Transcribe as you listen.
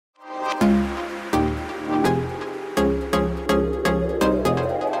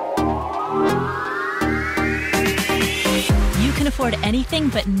afford anything,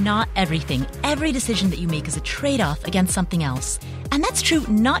 but not everything. Every decision that you make is a trade-off against something else. And that's true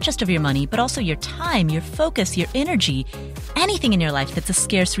not just of your money, but also your time, your focus, your energy, anything in your life that's a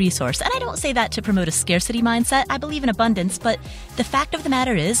scarce resource. And I don't say that to promote a scarcity mindset. I believe in abundance, but the fact of the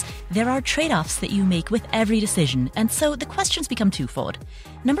matter is there are trade-offs that you make with every decision. And so the questions become twofold.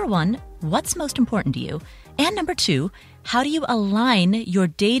 Number one, what's most important to you? And number two, how do you align your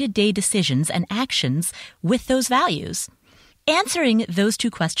day-to-day decisions and actions with those values? Answering those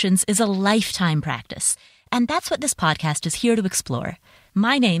two questions is a lifetime practice. And that's what this podcast is here to explore.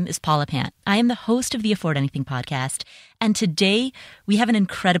 My name is Paula Pant. I am the host of the Afford Anything podcast. And today we have an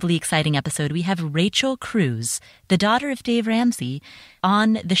incredibly exciting episode. We have Rachel Cruze, the daughter of Dave Ramsey,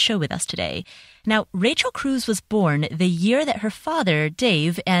 on the show with us today. Now, Rachel Cruze was born the year that her father,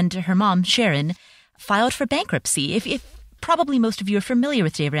 Dave, and her mom, Sharon, filed for bankruptcy. If probably most of you are familiar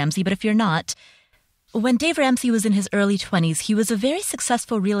with Dave Ramsey, but if you're not, when Dave Ramsey was in his early 20s, he was a very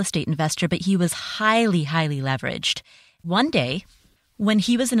successful real estate investor, but he was highly, highly leveraged. One day, when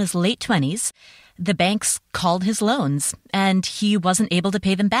he was in his late 20s, the banks called his loans, and he wasn't able to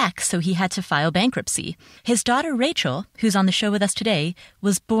pay them back, so he had to file bankruptcy. His daughter, Rachel, who's on the show with us today,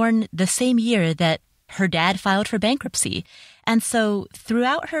 was born the same year that her dad filed for bankruptcy. And so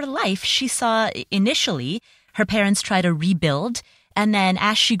throughout her life, she saw initially her parents try to rebuild. And then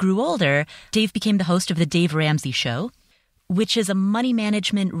as she grew older, Dave became the host of the Dave Ramsey Show, which is a money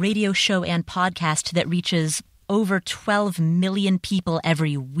management radio show and podcast that reaches over 12 million people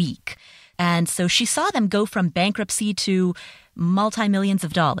every week. And so she saw them go from bankruptcy to multi-millions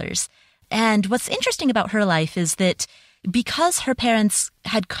of dollars. And what's interesting about her life is that because her parents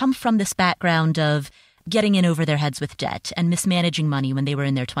had come from this background of getting in over their heads with debt and mismanaging money when they were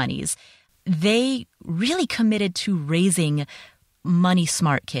in their 20s, they really committed to raising money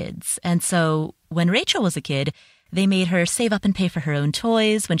smart kids. And so when Rachel was a kid, they made her save up and pay for her own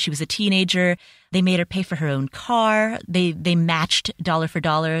toys. When she was a teenager, they made her pay for her own car. They matched dollar for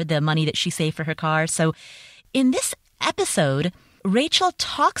dollar the money that she saved for her car. So in this episode, Rachel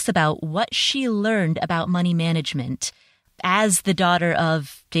talks about what she learned about money management as the daughter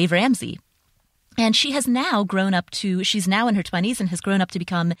of Dave Ramsey. And she has now she's now in her 20s and has grown up to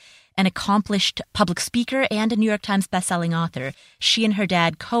become an accomplished public speaker and a New York Times bestselling author. She and her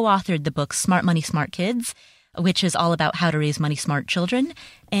dad co-authored the book Smart Money, Smart Kids, which is all about how to raise money smart children.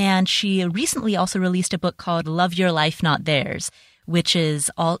 And she recently also released a book called Love Your Life, Not Theirs, which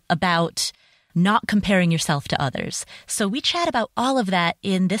is all about not comparing yourself to others. So we chat about all of that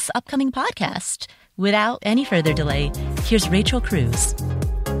in this upcoming podcast. Without any further delay, here's Rachel Cruze.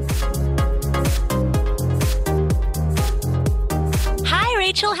 Hi,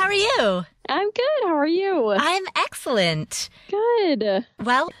 Rachel. How are you? I'm good. How are you? I'm excellent. Good.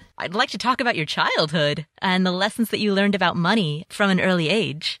 Well, I'd like to talk about your childhood and the lessons that you learned about money from an early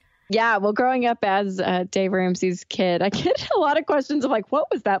age. Yeah, well, growing up as Dave Ramsey's kid, I get a lot of questions of like, what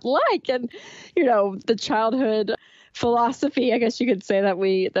was that like? And, the childhood philosophy, I guess you could say, that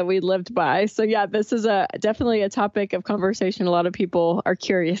we lived by. So yeah, this is definitely a topic of conversation a lot of people are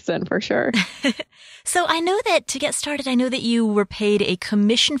curious in, for sure. So I know that to get started, I know that you were paid a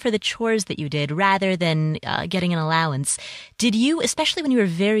commission for the chores that you did rather than getting an allowance. Did you, especially when you were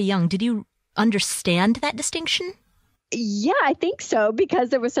very young, did you understand that distinction? Yeah, I think so, because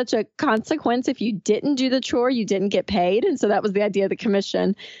there was such a consequence. If you didn't do the chore, you didn't get paid. And so that was the idea of the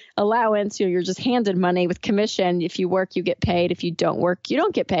commission. Allowance, you're just handed money. With commission, if you work, you get paid. If you don't work, you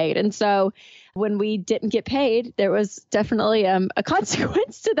don't get paid. And so when we didn't get paid, there was definitely a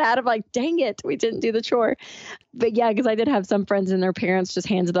consequence to that of like, dang it, we didn't do the chore. But yeah, because I did have some friends and their parents just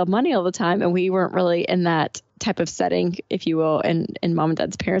handed them money all the time. And we weren't really in that type of setting, if you will, in mom and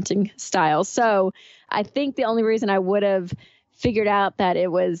dad's parenting style. So I think the only reason I would have figured out that it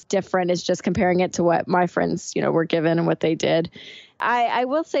was different is just comparing it to what my friends, were given and what they did. I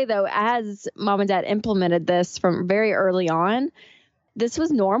will say, though, as mom and dad implemented this from very early on, this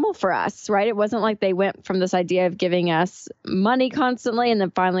was normal for us, right? It wasn't like they went from this idea of giving us money constantly and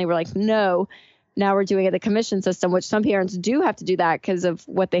then finally we're like, no, now we're doing it the commission system, which some parents do have to do that because of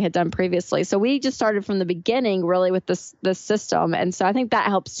what they had done previously. So we just started from the beginning really with this system. And so I think that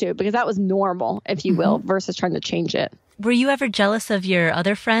helps too, because that was normal, if you will, versus trying to change it. Were you ever jealous of your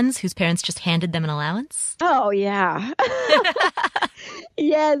other friends whose parents just handed them an allowance? Oh, yeah.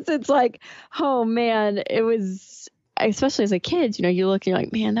 Yes. It's like, oh, man, it was, especially as a kid, you look and you're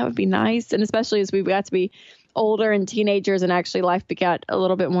like, man, that would be nice. And especially as we got to be older and teenagers and actually life got a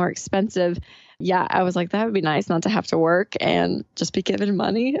little bit more expensive. Yeah, I was like, that would be nice not to have to work and just be given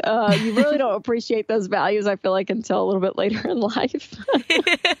money. You really don't appreciate those values, I feel like, until a little bit later in life.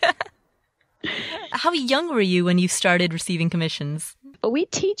 How young were you when you started receiving commissions? But we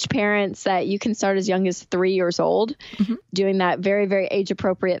teach parents that you can start as young as 3 years old, doing that very, very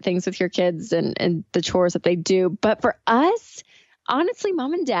age-appropriate things with your kids and the chores that they do. But for us, honestly,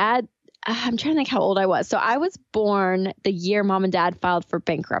 mom and dad, I'm trying to think how old I was. So I was born the year mom and dad filed for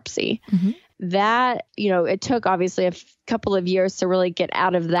bankruptcy. That, it took obviously a couple of years to really get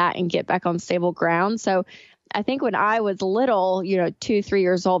out of that and get back on stable ground. So I think when I was little, 2, 3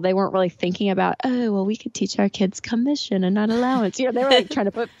 years old, they weren't really thinking about, oh, well, we could teach our kids commission and not allowance. They were like trying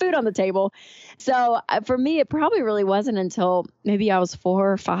to put food on the table. So for me, it probably really wasn't until maybe I was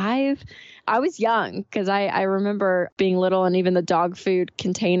 4 or 5. I was young because I remember being little, and even the dog food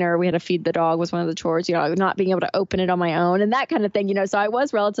container we had to feed the dog was one of the chores, not being able to open it on my own and that kind of thing, So I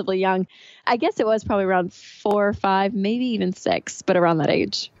was relatively young. I guess it was probably around 4 or 5, maybe even 6, but around that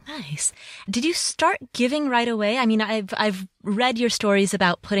age. Nice. Did you start giving right away? I mean, I've read your stories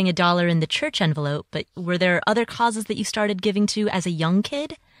about putting $1 in the church envelope, but were there other causes that you started giving to as a young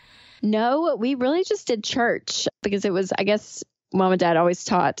kid? No, we really just did church because it was, I guess, mom and dad always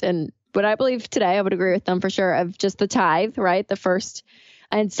taught. And what I believe today, I would agree with them for sure, of just the tithe, right? The first.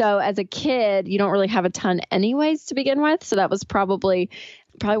 And so as a kid, you don't really have a ton anyways to begin with. So that was probably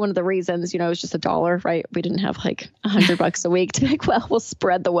one of the reasons, it was just $1, right? We didn't have like $100 a week to be like, well, we'll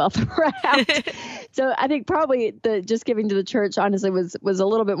spread the wealth around. So I think probably just giving to the church, honestly, was a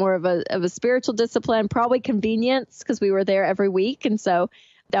little bit more of a spiritual discipline, probably convenience because we were there every week. And so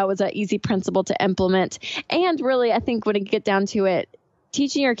that was an easy principle to implement. And really, I think when you get down to it,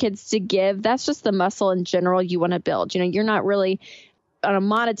 teaching your kids to give, that's just the muscle in general you want to build. You're not really on a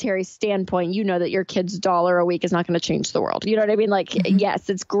monetary standpoint, that your kid's $1 a week is not going to change the world. You know what I mean? Like, yes,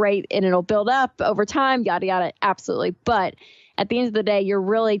 it's great and it'll build up over time, yada, yada. Absolutely. But at the end of the day, you're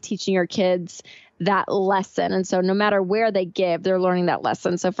really teaching your kids that lesson. And so no matter where they give, they're learning that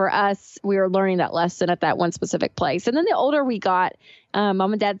lesson. So for us, we were learning that lesson at that one specific place. And then the older we got,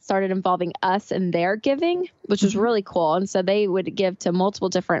 mom and dad started involving us in their giving, which was really cool. And so they would give to multiple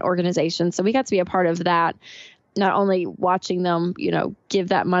different organizations. So we got to be a part of that. Not only watching them, give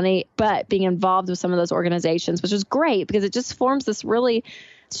that money, but being involved with some of those organizations, which was great because it just forms this really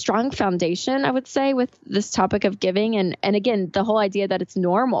strong foundation, I would say, with this topic of giving. And again, the whole idea that it's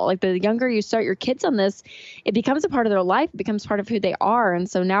normal, like the younger you start your kids on this, it becomes a part of their life, it becomes part of who they are.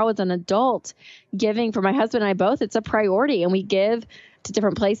 And so now as an adult, giving for my husband and I both, it's a priority, and we give to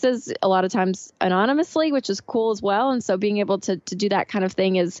different places, a lot of times anonymously, which is cool as well. And so being able to do that kind of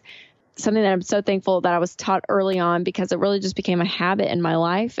thing is something that I'm so thankful that I was taught early on, because it really just became a habit in my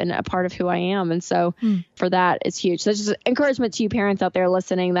life and a part of who I am. And so for that, it's huge. So it's just encouragement to you parents out there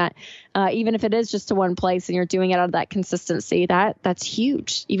listening that even if it is just to one place and you're doing it out of that consistency, that's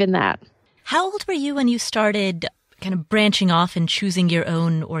huge, even that. How old were you when you started kind of branching off and choosing your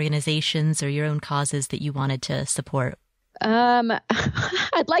own organizations or your own causes that you wanted to support?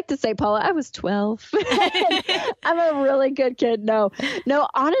 I'd like to say, Paula, I was 12. I'm a really good kid. No,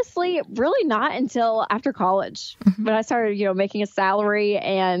 honestly, really not until after college when I started, making a salary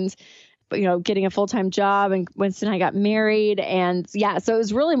and, getting a full-time job, and Winston and I got married. And yeah, so it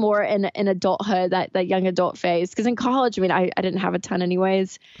was really more in adulthood, that young adult phase. Because in college, I didn't have a ton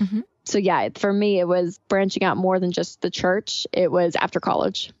anyways. So yeah, for me, it was branching out more than just the church. It was after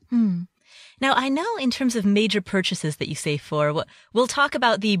college. Now, I know in terms of major purchases that you save for, we'll talk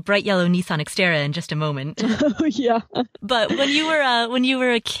about the bright yellow Nissan Xterra in just a moment. Oh, yeah. But when you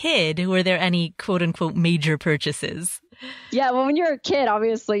were a kid, were there any quote unquote major purchases? Yeah, well, when you're a kid,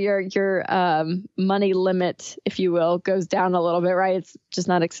 obviously your money limit, if you will, goes down a little bit, right? It's just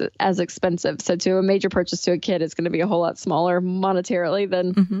not as expensive. So to a major purchase to a kid, it's going to be a whole lot smaller monetarily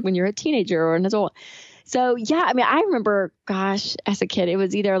than when you're a teenager or an adult. So, yeah, I remember, gosh, as a kid, it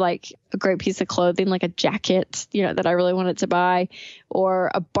was either like a great piece of clothing, like a jacket, that I really wanted to buy, or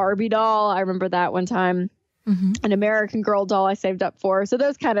a Barbie doll. I remember that one time, an American Girl doll I saved up for. So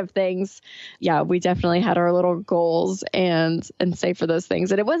those kind of things. Yeah, we definitely had our little goals and save for those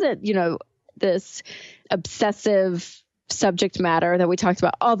things. And it wasn't, this obsessive subject matter that we talked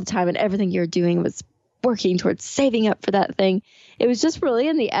about all the time, and everything you're doing was working towards saving up for that thing. It was just really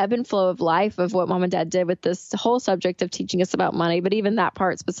in the ebb and flow of life of what mom and dad did with this whole subject of teaching us about money. But even that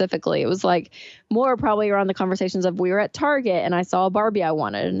part specifically, it was like more probably around the conversations of, we were at Target and I saw a Barbie I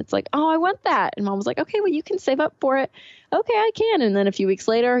wanted. And it's like, oh, I want that. And mom was like, okay, well, you can save up for it. Okay, I can. And then a few weeks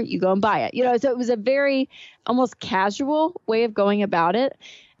later, you go and buy it. So it was a very almost casual way of going about it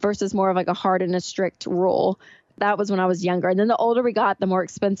versus more of like a hard and a strict rule. That was when I was younger. And then the older we got, the more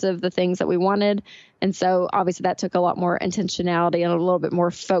expensive the things that we wanted. And so obviously that took a lot more intentionality and a little bit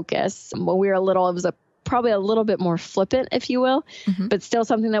more focus. When we were little, it was a probably a little bit more flippant, if you will, but still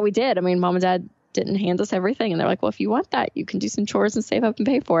something that we did. I mean, mom and dad didn't hand us everything. And they're like, well, if you want that, you can do some chores and save up and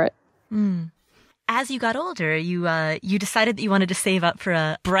pay for it. As you got older, you decided that you wanted to save up for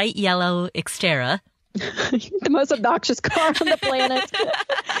a bright yellow Xterra. The most obnoxious car on the planet.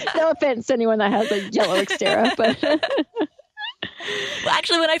 No offense to anyone that has a yellow Xterra, but... Well,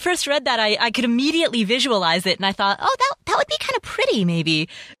 actually, when I first read that, I could immediately visualize it, and I thought, oh, that would be kind of pretty, maybe.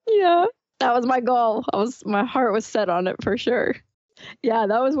 Yeah, that was my goal. My heart was set on it for sure. Yeah,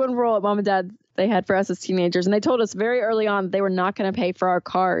 that was one rule that mom and dad they had for us as teenagers, and they told us very early on they were not going to pay for our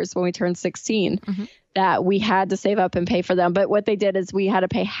cars when we turned 16. That we had to save up and pay for them. But what they did is we had to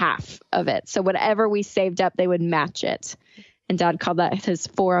pay half of it. So whatever we saved up, they would match it. And Dad called that his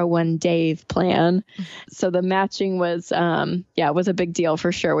 401 Dave plan. So the matching was, it was a big deal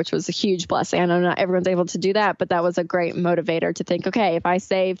for sure, which was a huge blessing. I know not everyone's able to do that, but that was a great motivator to think, okay, if I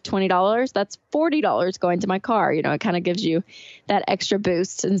save $20, that's $40 going to my car. You know, it kind of gives you that extra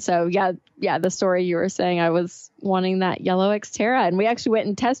boost. And so, the story you were saying, I was wanting that yellow Xterra, and we actually went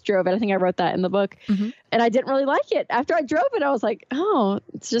and test drove it. I think I wrote that in the book. And I didn't really like it. After I drove it, I was like, oh,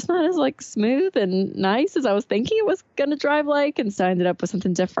 it's just not as like smooth and nice as I was thinking it was going to drive like. And so I ended up with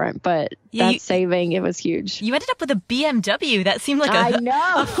something different, but saving, it was huge. You ended up with a BMW. That seemed like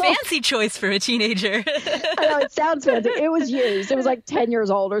a fancy choice for a teenager. I know, it sounds fancy. It was used. It was like 10 years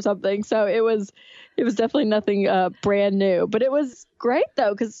old or something. So it was definitely nothing brand new, but it was great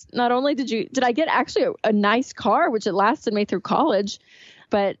though. Cause not only did I get actually a nice car, which it lasted me through college,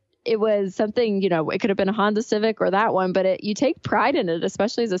 but it was something, it could have been a Honda Civic or that one, but you take pride in it,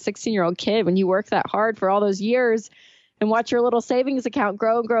 especially as a 16-year-old kid, when you work that hard for all those years and watch your little savings account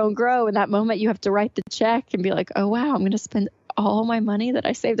grow and grow and grow. And that moment you have to write the check and be like, oh, wow, I'm going to spend all my money that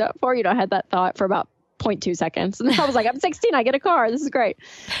I saved up for. I had that thought for about 0.2 seconds. And then I was like, I'm 16, I get a car. This is great.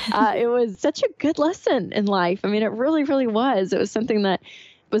 It was such a good lesson in life. I mean, it really, really was. It was something that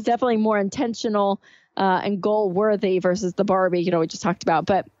was definitely more intentional and goal worthy versus the Barbie, we just talked about.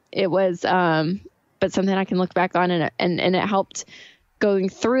 But it was, but something I can look back on, and it helped going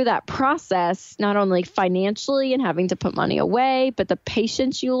through that process, not only financially and having to put money away, but the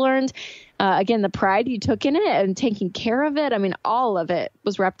patience you learned, again, the pride you took in it and taking care of it. I mean, all of it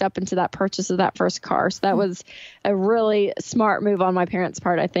was wrapped up into that purchase of that first car. So that was a really smart move on my parents'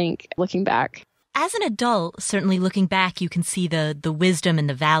 part, I think, looking back. As an adult, certainly looking back, you can see the wisdom and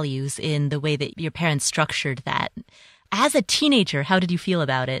the values in the way that your parents structured that. As a teenager, how did you feel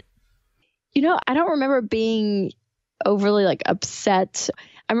about it? I don't remember being overly upset.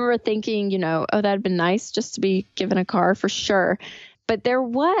 I remember thinking, oh, that'd been nice just to be given a car for sure. But there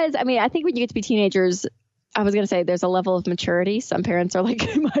was, I think when you get to be teenagers, I was going to say there's a level of maturity. Some parents are like,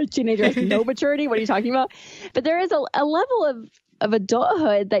 my teenager has no maturity. What are you talking about? But there is a level of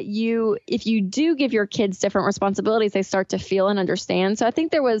adulthood that if you do give your kids different responsibilities, they start to feel and understand. So I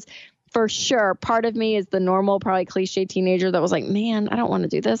think there was, for sure, part of me is the normal, probably cliche teenager that was like, man, I don't want to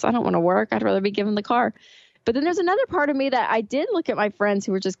do this. I don't want to work. I'd rather be given the car. But then there's another part of me that I did look at my friends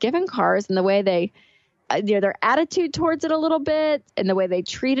who were just given cars and the way they, their attitude towards it a little bit and the way they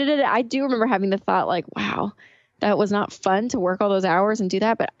treated it. I do remember having the thought like, wow, that was not fun to work all those hours and do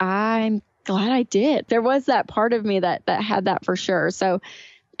that. But I'm glad I did. There was that part of me that had that for sure. So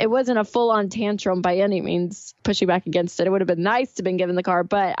it wasn't a full-on tantrum by any means, pushing back against it. It would have been nice to have been given the car,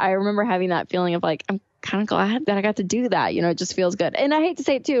 but I remember having that feeling of like, I'm kind of glad that I got to do that. It just feels good. And I hate to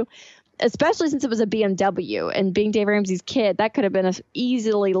say it too, especially since it was a BMW and being Dave Ramsey's kid, that could have been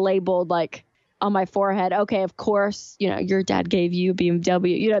easily labeled like on my forehead. Okay, of course, your dad gave you a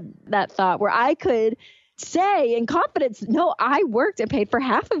BMW, that thought where I could say in confidence, no, I worked and paid for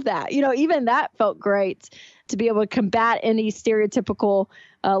half of that. Even that felt great to be able to combat any stereotypical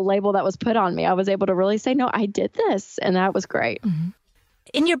label that was put on me. I was able to really say, no, I did this. And that was great. Mm-hmm.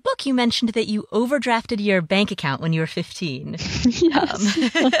 In your book, you mentioned that you overdrafted your bank account when you were 15. Yes.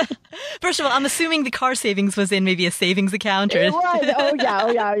 First of all, I'm assuming the car savings was in maybe a savings account. It was. Oh,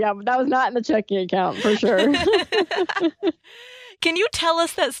 yeah. That was not in the checking account for sure. Can you tell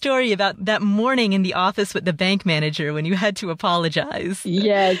us that story about that morning in the office with the bank manager when you had to apologize?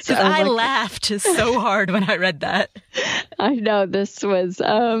 Yes. Because I laughed so hard when I read that. I know this was,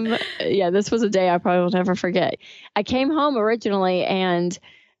 this was a day I probably will never forget. I came home originally and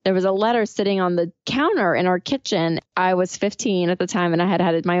there was a letter sitting on the counter in our kitchen. I was 15 at the time and I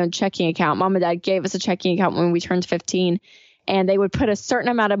had my own checking account. Mom and Dad gave us a checking account when we turned 15 and they would put a certain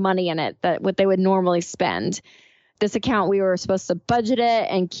amount of money in it that what they would normally spend. This account, we were supposed to budget it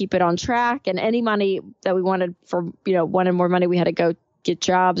and keep it on track. And any money that we wanted wanted more money, we had to go get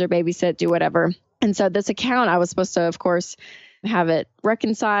jobs or babysit, do whatever. And so this account, I was supposed to, of course, have it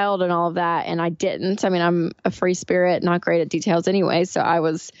reconciled and all of that. And I didn't. I mean, I'm a free spirit, not great at details anyway. So I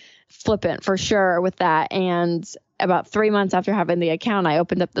was flippant for sure with that. And about 3 months after having the account, I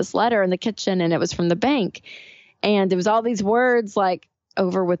opened up this letter in the kitchen and it was from the bank. And it was all these words like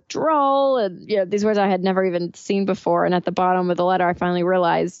over withdrawal and, these words I had never even seen before. And at the bottom of the letter, I finally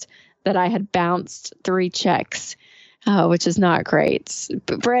realized that I had bounced 3 checks, which is not great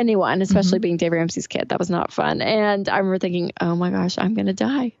for anyone, especially being Dave Ramsey's kid. That was not fun. And I remember thinking, oh my gosh, I'm going to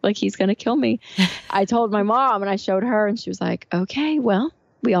die. Like, he's going to kill me. I told my mom and I showed her and she was like, okay, well,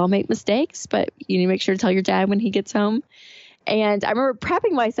 we all make mistakes, but you need to make sure to tell your dad when he gets home. And I remember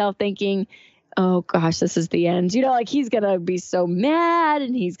prepping myself thinking, oh gosh, this is the end. Like, he's going to be so mad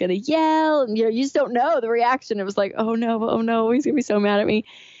and he's going to yell. And, you just don't know the reaction. It was like, oh no, he's going to be so mad at me.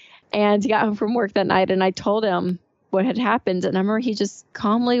 And he got home from work that night and I told him what had happened. And I remember he just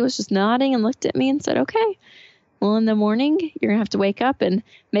calmly was just nodding and looked at me and said, okay, well, in the morning, you're going to have to wake up and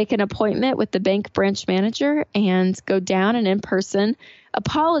make an appointment with the bank branch manager and go down and in person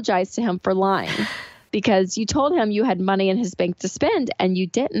apologize to him for lying because you told him you had money in his bank to spend and you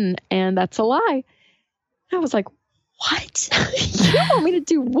didn't. And that's a lie. I was like, what? You want me to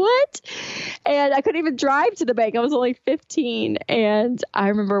do what? And I couldn't even drive to the bank. I was only 15. And I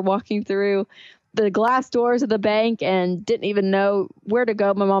remember walking through the glass doors of the bank and didn't even know where to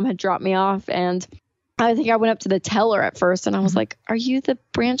go. My mom had dropped me off and I think I went up to the teller at first and I was like, are you the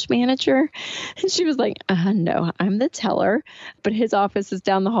branch manager? And she was like, no, I'm the teller, but his office is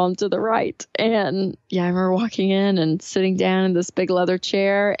down the hall and to the right. And I remember walking in and sitting down in this big leather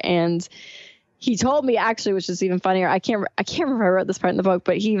chair. And he told me, actually, which is even funnier, I can't remember if I wrote this part in the book,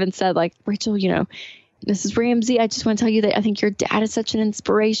 but he even said, like, Rachel, Mrs. Ramsey, I just want to tell you that I think your dad is such an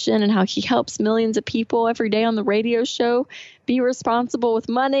inspiration and how he helps millions of people every day on the radio show be responsible with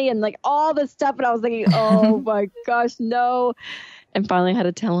money and like all this stuff. And I was thinking, oh my gosh, no. And finally I had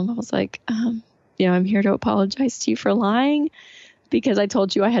to tell him, I was like, I'm here to apologize to you for lying because I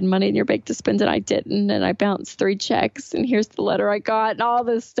told you I had money in your bank to spend and I didn't. And I bounced 3 checks and here's the letter I got and all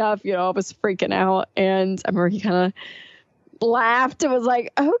this stuff. I was freaking out. And I remember he kind of laughed and was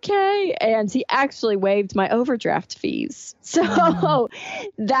like, okay. And he actually waived my overdraft fees. So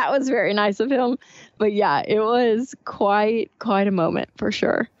that was very nice of him. But it was quite a moment for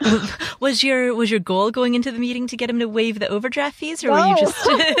sure. Was your goal going into the meeting to get him to waive the overdraft fees or were you just...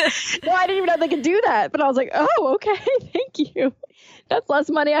 No, I didn't even know they could do that. But I was like, oh, okay. Thank you. That's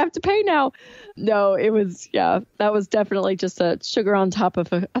less money I have to pay now. No, it was, that was definitely just a sugar on top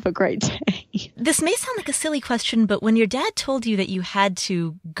of a great day. This may sound like a silly question, but when your dad told you that you had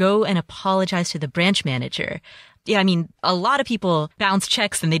to go and apologize to the branch manager, a lot of people bounce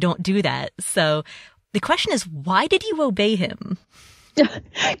checks and they don't do that. So the question is, why did you obey him?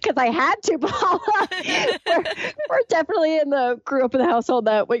 Because I had to, Paula. we're definitely grew up in the household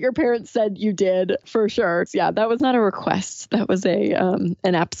that what your parents said you did for sure. So, that was not a request. That was an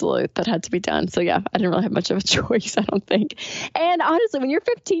absolute that had to be done. So I didn't really have much of a choice, I don't think. And honestly, when you're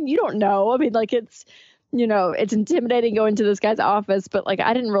 15, you don't know. It's intimidating going to this guy's office, but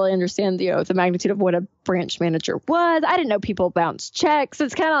I didn't really understand, the magnitude of what a branch manager was. I didn't know people bounce checks.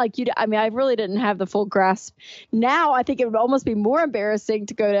 It's kind of like I really didn't have the full grasp. Now I think it would almost be more embarrassing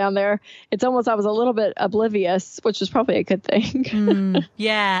to go down there. It's almost, I was a little bit oblivious, which is probably a good thing.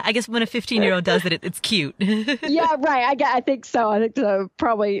 Yeah. I guess when a 15-year-old does it, it's cute. Yeah, right. I think so. I think so.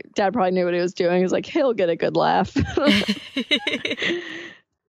 Dad probably knew what he was doing. He was like, he'll get a good laugh.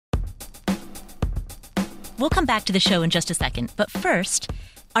 We'll come back to the show in just a second. But first,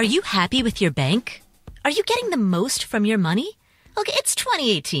 are you happy with your bank? Are you getting the most from your money? Okay, it's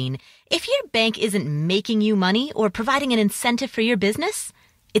 2018. If your bank isn't making you money or providing an incentive for your business,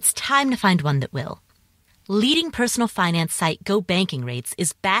 it's time to find one that will. Leading personal finance site Go Banking Rates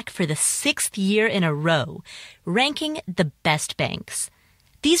is back for the 6th year in a row, ranking the best banks.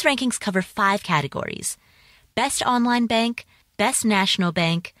 These rankings cover 5 categories: best online bank, best national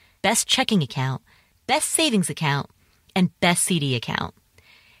bank, best checking account, best savings account, and best CD account.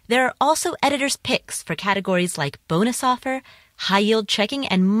 There are also editors' picks for categories like bonus offer, high-yield checking,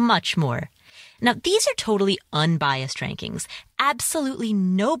 and much more. Now, these are totally unbiased rankings. Absolutely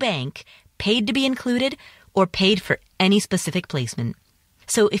no bank paid to be included or paid for any specific placement.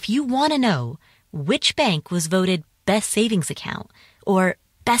 So if you want to know which bank was voted best savings account or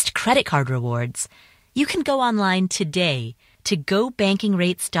best credit card rewards, you can go online today to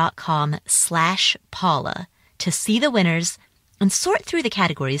gobankingrates.com/Paula to see the winners and sort through the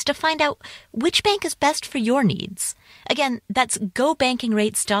categories to find out which bank is best for your needs. Again, that's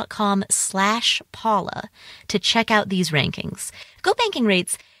gobankingrates.com/Paula to check out these rankings. Go Banking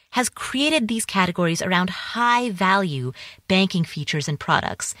Rates has created these categories around high-value banking features and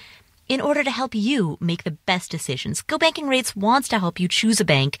products in order to help you make the best decisions. Go Banking Rates wants to help you choose a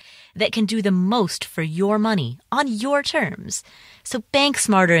bank that can do the most for your money on your terms. So bank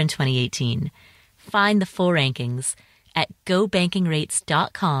smarter in 2018. Find the full rankings at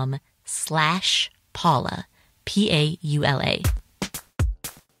gobankingrates.com/Paula, Paula.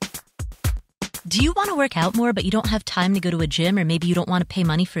 Do you want to work out more, but you don't have time to go to a gym, or maybe you don't want to pay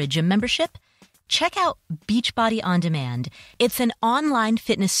money for a gym membership? Check out Beachbody On Demand. It's an online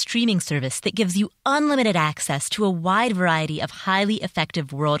fitness streaming service that gives you unlimited access to a wide variety of highly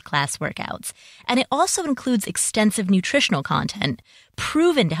effective world-class workouts. And it also includes extensive nutritional content,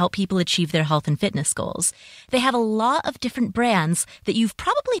 proven to help people achieve their health and fitness goals. They have a lot of different brands that you've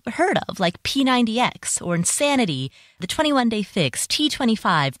probably heard of, like P90X or Insanity, the 21-Day Fix,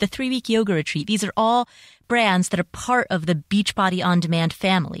 T25, the 3-Week Yoga Retreat. These are all brands that are part of the Beachbody On Demand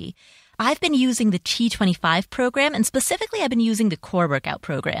family. I've been using the T25 program, and specifically I've been using the core workout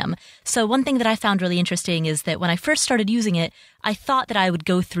program. So one thing that I found really interesting is that when I first started using it, I thought that I would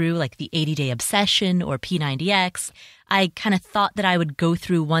go through like the 80-Day Obsession or P90X. I kind of thought that I would go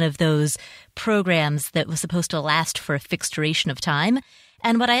through one of those programs that was supposed to last for a fixed duration of time.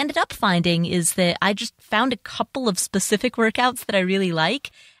 And what I ended up finding is that I just found a couple of specific workouts that I really like,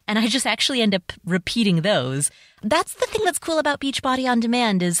 and I just actually end up repeating those. That's the thing that's cool about Beachbody On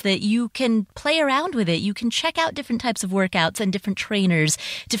Demand, is that you can play around with it. You can check out different types of workouts and different trainers,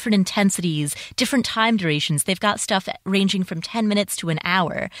 different intensities, different time durations. They've got stuff ranging from 10 minutes to an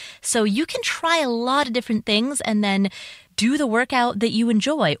hour. So you can try a lot of different things and then do the workout that you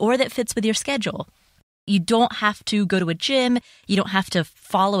enjoy or that fits with your schedule. You don't have to go to a gym. You don't have to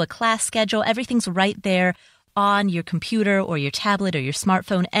follow a class schedule. Everything's right there on your computer or your tablet or your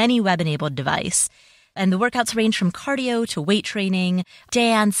smartphone, any web-enabled device. And the workouts range from cardio to weight training,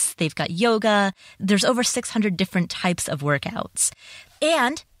 dance, they've got yoga. There's over 600 different types of workouts.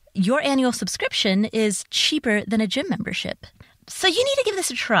 And your annual subscription is cheaper than a gym membership. So you need to give this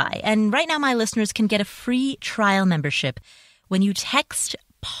a try. And right now my listeners can get a free trial membership when you text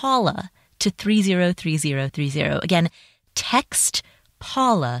Paula to 303030. Again, text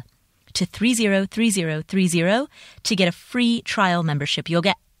Paula to 303030 to get a free trial membership. You'll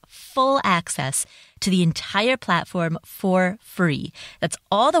get full access to the entire platform for free. That's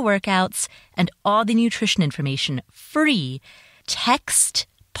all the workouts and all the nutrition information free. Text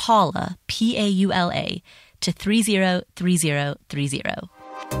Paula, Paula, to 303030.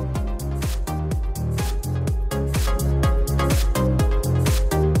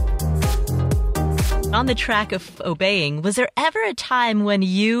 On the track of obeying, was there ever a time when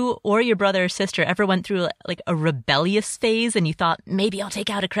you or your brother or sister ever went through like a rebellious phase and you thought, maybe I'll take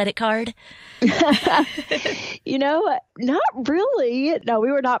out a credit card? Not really. No, we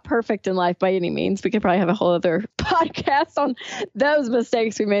were not perfect in life by any means. We could probably have a whole other podcast on those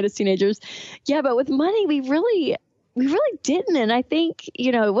mistakes we made as teenagers. Yeah, but with money, we really didn't. And I think,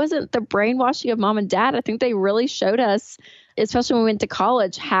 it wasn't the brainwashing of mom and dad. I think they really showed us, especially when we went to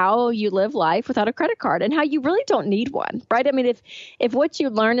college, how you live life without a credit card and how you really don't need one, right? I mean, if what you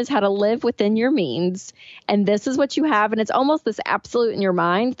learn is how to live within your means and this is what you have, and it's almost this absolute in your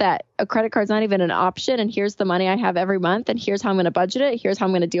mind that a credit card's not even an option, and here's the money I have every month, and here's how I'm going to budget it, here's how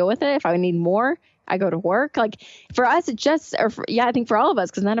I'm going to deal with it. If I need more, I go to work. Like for us, I think for all of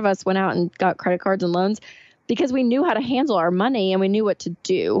us, because none of us went out and got credit cards and loans, because we knew how to handle our money and we knew what to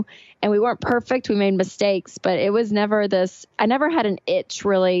do. And we weren't perfect. We made mistakes, but it was never this. I never had an itch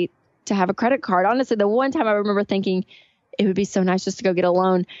really to have a credit card. Honestly, the one time I remember thinking it would be so nice just to go get a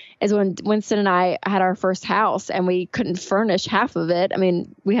loan is when Winston and I had our first house and we couldn't furnish half of it. I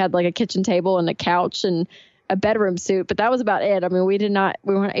mean, we had like a kitchen table and a couch and a bedroom suite, but that was about it. I mean, we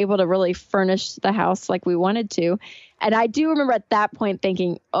weren't able to really furnish the house like we wanted to. And I do remember at that point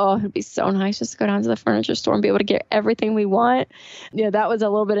thinking, oh, it'd be so nice just to go down to the furniture store and be able to get everything we want. That was a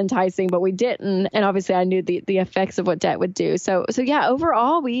little bit enticing, but we didn't. And obviously I knew the effects of what debt would do. So yeah,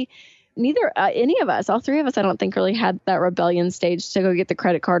 overall, neither any of us, all three of us, I don't think really had that rebellion stage to go get the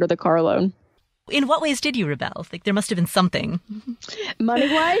credit card or the car loan. In what ways did you rebel? Like there must have been something.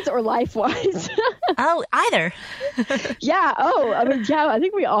 Money-wise or life-wise? Oh, either. Yeah. Oh, I mean, yeah, I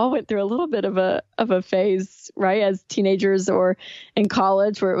think we all went through a little bit of a phase, right, as teenagers or in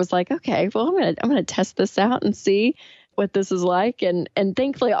college where it was like, okay, well, I'm going to test this out and see what this is like. And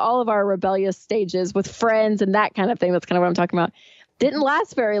thankfully all of our rebellious stages with friends and that kind of thing, that's kind of what I'm talking about, didn't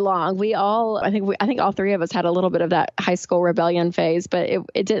last very long. I think all three of us had a little bit of that high school rebellion phase, but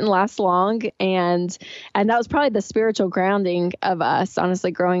it didn't last long. And that was probably the spiritual grounding of us, honestly,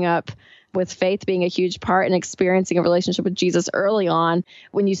 growing up with faith being a huge part and experiencing a relationship with Jesus early on,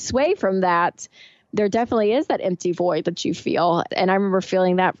 when you sway from that, there definitely is that empty void that you feel. And I remember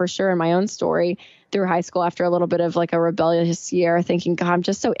feeling that for sure in my own story through high school after a little bit of like a rebellious year, thinking, God, I'm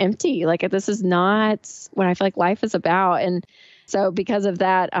just so empty. Like, this is not what I feel like life is about. And so because of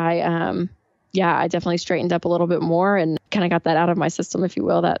that, I definitely straightened up a little bit more and kind of got that out of my system, if you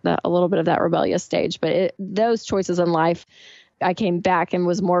will, that a little bit of that rebellious stage. But those choices in life, I came back and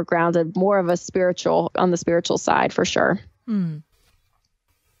was more grounded, more of a on the spiritual side for sure.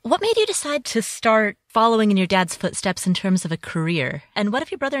 What made you decide to start following in your dad's footsteps in terms of a career? And what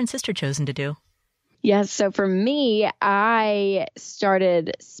have your brother and sister chosen to do? Yes. So for me, I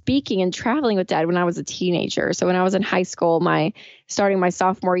started speaking and traveling with Dad when I was a teenager. So when I was in high school, starting my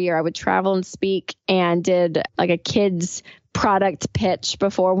sophomore year, I would travel and speak and did like a kids product pitch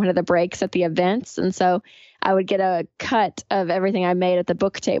before one of the breaks at the events. And so I would get a cut of everything I made at the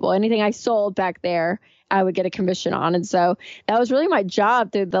book table. Anything I sold back there, I would get a commission on. And so that was really my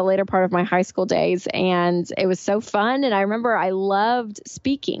job through the later part of my high school days. And it was so fun. And I remember I loved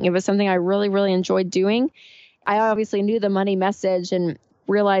speaking. It was something I really, really enjoyed doing. I obviously knew the money message and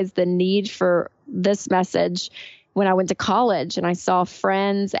realized the need for this message when I went to college and I saw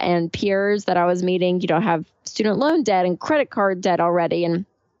friends and peers that I was meeting, have student loan debt and credit card debt already and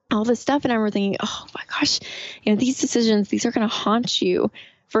all this stuff. And I remember thinking, oh my gosh, these decisions, these are going to haunt you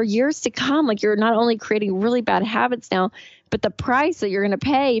for years to come. Like, you're not only creating really bad habits now, but the price that you're going to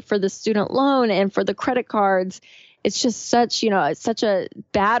pay for the student loan and for the credit cards, it's just such a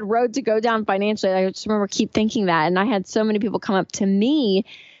bad road to go down financially. I just remember keep thinking that. And I had so many people come up to me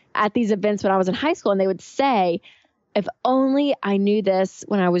at these events when I was in high school, and they would say, if only I knew this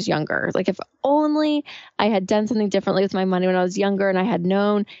when I was younger. Like, if only I had done something differently with my money when I was younger and I had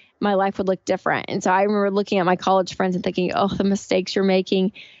known, my life would look different. And so I remember looking at my college friends and thinking, oh, the mistakes you're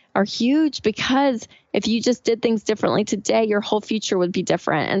making are huge, because if you just did things differently today, your whole future would be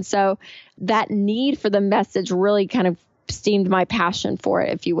different. And so that need for the message really kind of steamed my passion for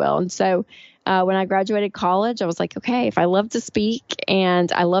it, if you will. And so when I graduated college, I was like, okay, if I love to speak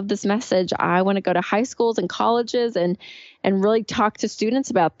and I love this message, I want to go to high schools and colleges and really talk to students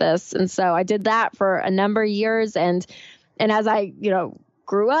about this. And so I did that for a number of years. And as I,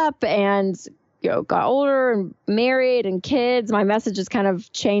 grew up and, got older and married and kids, my message has kind of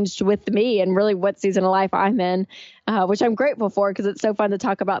changed with me and really what season of life I'm in, which I'm grateful for, because it's so fun to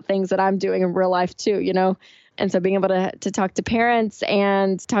talk about things that I'm doing in real life too, And so being able to talk to parents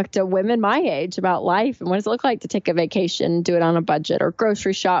and talk to women my age about life and what does it look like to take a vacation, do it on a budget, or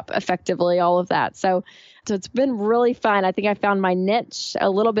grocery shop effectively, all of that. So it's been really fun. I think I found my niche a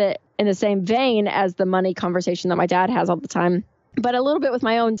little bit in the same vein as the money conversation that my dad has all the time, but a little bit with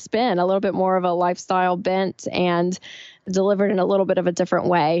my own spin, a little bit more of a lifestyle bent and delivered in a little bit of a different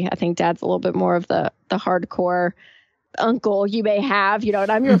way. I think Dad's a little bit more of the hardcore uncle you may have,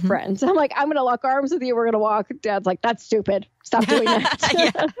 and I'm your friend. So I'm like, I'm going to lock arms with you. We're going to walk. Dad's like, that's stupid. Stop doing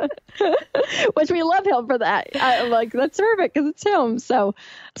that. Which we love him for that. I'm like, that's perfect because it's him. So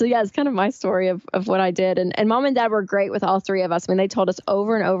yeah, it's kind of my story of what I did. And Mom and Dad were great with all three of us. I mean, they told us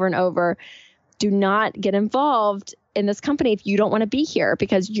over and over and over, do not get involved in this company if you don't want to be here,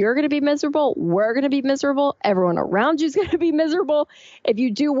 because you're going to be miserable. We're going to be miserable. Everyone around you is going to be miserable if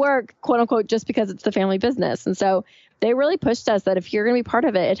you do work, quote unquote, just because it's the family business. And so they really pushed us that if you're going to be part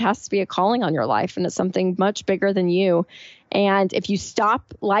of it, it has to be a calling on your life, and it's something much bigger than you. And if you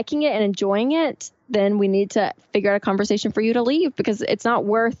stop liking it and enjoying it, then we need to figure out a conversation for you to leave, because it's not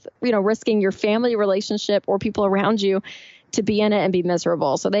worth, risking your family relationship or people around you to be in it and be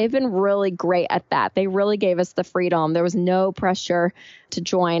miserable. So they've been really great at that. They really gave us the freedom. There was no pressure to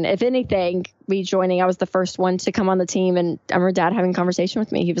join. If anything, me joining, I was the first one to come on the team. And I remember Dad having a conversation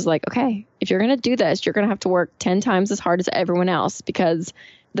with me. He was like, okay, if you're going to do this, you're going to have to work 10 times as hard as everyone else, because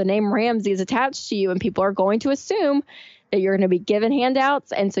the name Ramsey is attached to you and people are going to assume that you're going to be given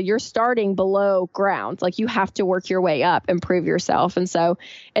handouts. And so you're starting below ground. Like, you have to work your way up and prove yourself. And so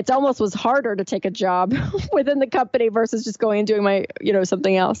it's almost was harder to take a job within the company versus just going and doing my,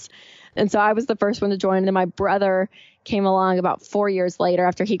 something else. And so I was the first one to join. And then my brother came along about 4 years later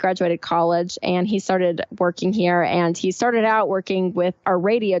after he graduated college, and he started working here. And he started out working with our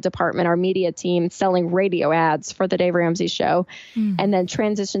radio department, our media team, selling radio ads for the Dave Ramsey Show, and then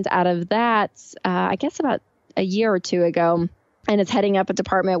transitioned out of that, I guess about a year or two ago, and is heading up a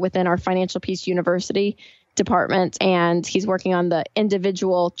department within our Financial Peace University department. And he's working on the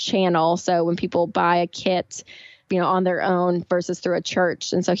individual channel. So when people buy a kit, on their own versus through a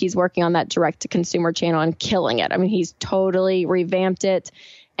church. And so he's working on that direct to consumer channel and killing it. I mean, he's totally revamped it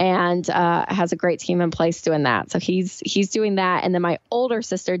and has a great team in place doing that. So he's doing that. And then my older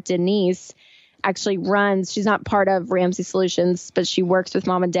sister, Denise, actually runs, she's not part of Ramsey Solutions, but she works with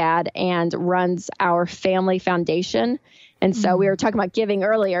mom and dad and runs our family foundation. And so we were talking about giving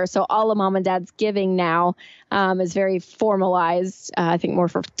earlier. So all of mom and dad's giving now is very formalized, I think more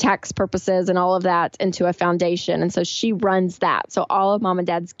for tax purposes and all of that, into a foundation. And so she runs that. So all of mom and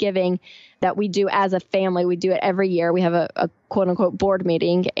dad's giving that we do as a family, we do it every year. We have a quote unquote board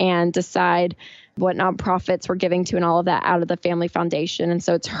meeting and decide what nonprofits we're giving to and all of that out of the family foundation. And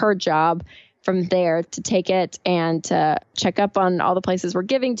so it's her job from there to take it and to check up on all the places we're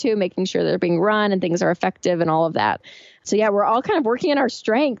giving to, making sure they're being run and things are effective and all of that. So yeah, we're all kind of working in our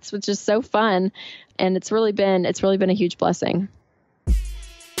strengths, which is so fun. And it's really been a huge blessing.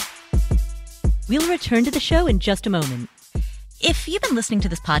 We'll return to the show in just a moment. If you've been listening to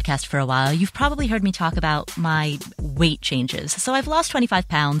this podcast for a while, you've probably heard me talk about my weight changes. So I've lost 25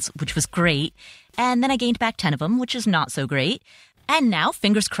 pounds, which was great. And then I gained back 10 of them, which is not so great. And now,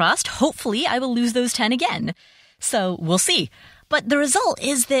 fingers crossed, hopefully I will lose those 10 again. So we'll see. But the result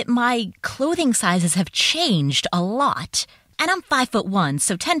is that my clothing sizes have changed a lot. And I'm 5'1",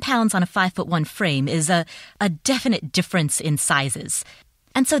 so 10 pounds on a 5'1" frame is a definite difference in sizes.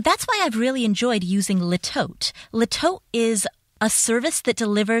 And so that's why I've really enjoyed using Le Tote. Le Tote is a service that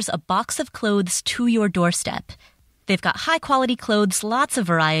delivers a box of clothes to your doorstep. They've got high-quality clothes, lots of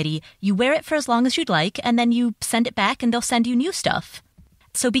variety. You wear it for as long as you'd like, and then you send it back, and they'll send you new stuff.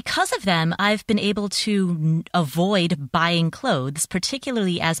 So because of them, I've been able to avoid buying clothes,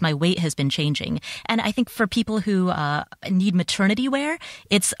 particularly as my weight has been changing. And I think for people who need maternity wear,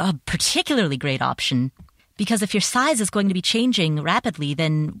 it's a particularly great option. Because if your size is going to be changing rapidly,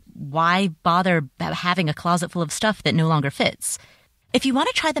 then why bother having a closet full of stuff that no longer fits? If you want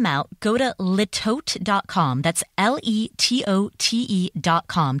to try them out, go to letote.com. That's LETOTE.com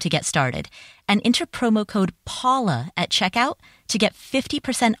to get started. And enter promo code Paula at checkout to get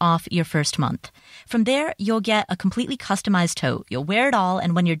 50% off your first month. From there, you'll get a completely customized tote. You'll wear it all,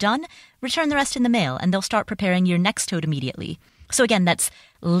 and when you're done, return the rest in the mail, and they'll start preparing your next tote immediately. So again, that's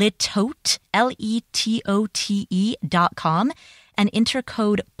letote, LETOTE.com. And enter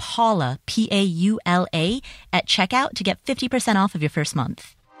code PAULA, PAULA, at checkout to get 50% off of your first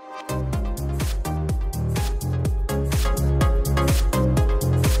month.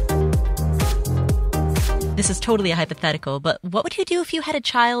 This is totally a hypothetical, but what would you do if you had a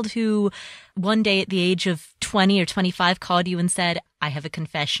child who one day at the age of 20 or 25 called you and said, I have a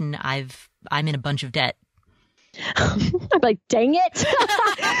confession, I'm in a bunch of debt? I'm like, dang it.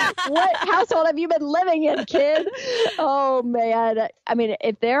 What household have you been living in, kid? Oh, man. I mean,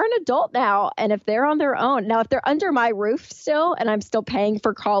 if they're an adult now and if they're on their own, now, if they're under my roof still and I'm still paying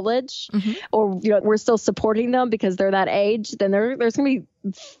for college or, we're still supporting them because they're that age, then there's going to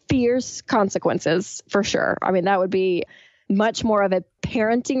be fierce consequences for sure. I mean, that would be much more of a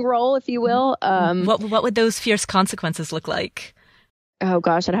parenting role, if you will. What would those fierce consequences look like? Oh,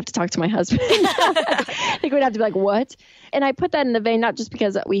 gosh, I'd have to talk to my husband. I think we'd have to be like, what? And I put that in the vein, not just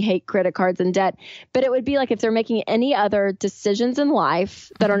because we hate credit cards and debt, but it would be like if they're making any other decisions in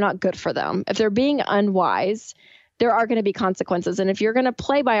life that are not good for them. If they're being unwise, there are going to be consequences. And if you're going to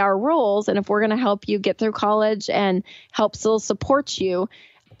play by our rules, and if we're going to help you get through college and help still support you,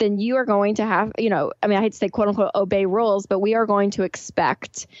 then you are going to have, I hate to say quote unquote obey rules, but we are going to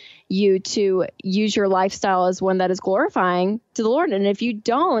expect you to use your lifestyle as one that is glorifying to the Lord. And if you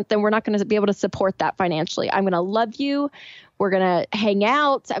don't, then we're not going to be able to support that financially. I'm going to love you. We're going to hang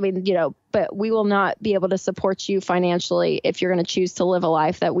out. But we will not be able to support you financially if you're going to choose to live a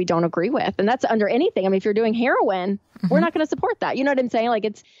life that we don't agree with. And that's under anything. I mean, if you're doing heroin, we're not going to support that. You know what I'm saying? Like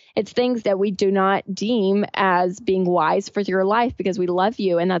it's things that we do not deem as being wise for your life because we love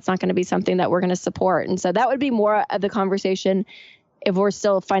you. And that's not going to be something that we're going to support. And so that would be more of the conversation if we're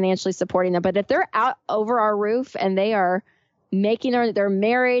still financially supporting them. But if they're out over our roof and they are they're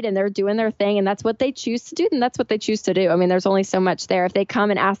married and they're doing their thing and that's what they choose to do, then that's what they choose to do. I mean, there's only so much there. If they come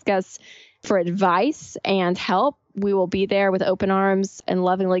and ask us for advice and help, we will be there with open arms and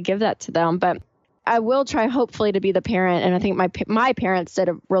lovingly give that to them. But I will try hopefully to be the parent. And I think my parents did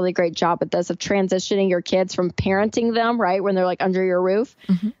a really great job at this of transitioning your kids from parenting them, right, when they're like under your roof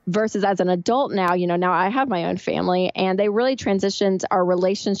versus as an adult now, now I have my own family and they really transitioned our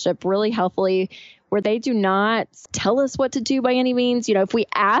relationship really healthily where they do not tell us what to do by any means. If we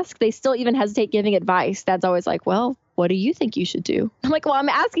ask, they still even hesitate giving advice. Dad's always like, well, what do you think you should do? I'm like, well, I'm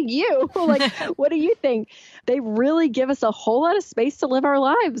asking you. Like, what do you think? They really give us a whole lot of space to live our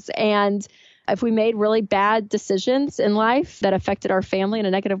lives. And if we made really bad decisions in life that affected our family in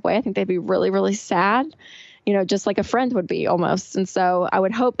a negative way, I think they'd be really, really sad. just like a friend would be almost. And so I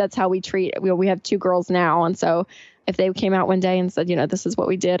would hope that's how we treat, we have 2 girls now. And so if they came out one day and said, this is what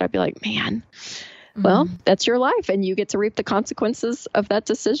we did, I'd be like, man, well, that's your life, and you get to reap the consequences of that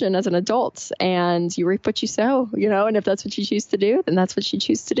decision as an adult, and you reap what you sow, and if that's what you choose to do, then that's what you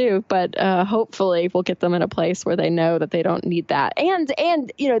choose to do. But hopefully we'll get them in a place where they know that they don't need that. And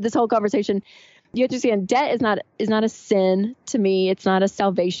this whole conversation, you understand, debt is not a sin to me. It's not a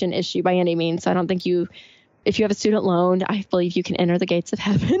salvation issue by any means. I don't think if you have a student loan, I believe you can enter the gates of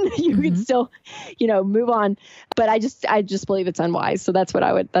heaven. You can still, move on. But I just believe it's unwise. So that's what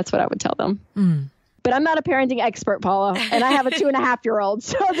I would tell them. But I'm not a parenting expert, Paula, and I have a 2.5-year-old.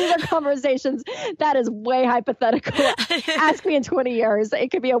 So these are conversations that is way hypothetical. Ask me in 20 years. It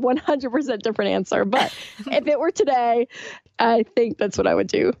could be a 100% different answer. But if it were today, I think that's what I would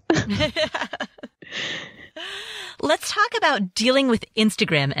do. Let's talk about dealing with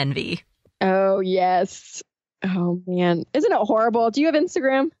Instagram envy. Oh, yes. Oh, man. Isn't it horrible? Do you have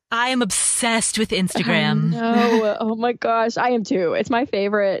Instagram? I am obsessed with Instagram. No. Oh, my gosh. I am too. It's my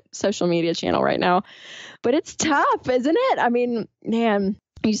favorite social media channel right now. But it's tough, isn't it? I mean, man,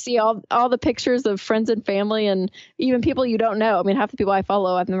 you see all the pictures of friends and family and even people you don't know. I mean, half the people I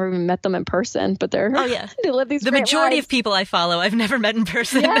follow, I've never even met them in person, but they live these The majority of people I follow, I've never met in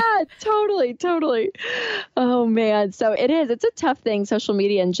person. Yeah, totally. Oh, man. So it's a tough thing, social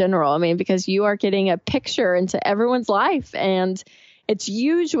media in general. I mean, because you are getting a picture into everyone's life, and it's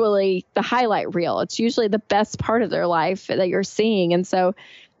usually the highlight reel. It's usually the best part of their life that you're seeing. And so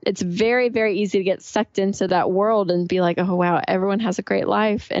it's very, very easy to get sucked into that world and be like, oh, wow, everyone has a great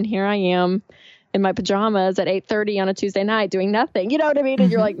life. And here I am in my pajamas at 8:30 on a Tuesday night doing nothing. You know what I mean?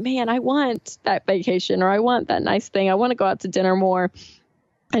 And you're like, man, I want that vacation, or I want that nice thing. I want to go out to dinner more.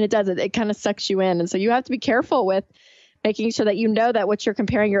 And it doesn't. It kind of sucks you in. And so you have to be careful with making sure that you know that what you're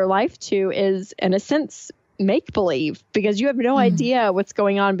comparing your life to is, in a sense, make-believe, because you have no idea what's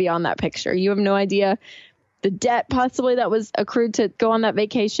going on beyond that picture. You have no idea the debt possibly that was accrued to go on that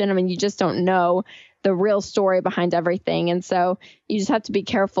vacation. I mean, you just don't know the real story behind everything. And so you just have to be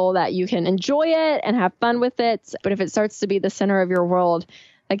careful that you can enjoy it and have fun with it. But if it starts to be the center of your world,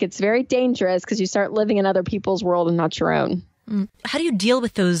 like, it's very dangerous, because you start living in other people's world and not your own. How do you deal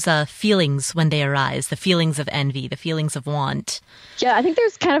with those feelings when they arise, the feelings of envy, the feelings of want? Yeah, I think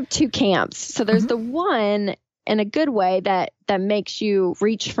there's kind of 2 camps. So there's the one in a good way that makes you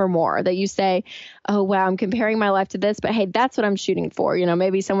reach for more, that you say, oh, wow, I'm comparing my life to this, but hey, that's what I'm shooting for.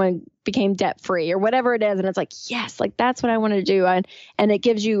 Maybe someone became debt free or whatever it is. And it's like, yes, like that's what I want to do. And it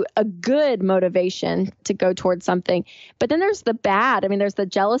gives you a good motivation to go towards something. But then there's the bad. I mean, there's the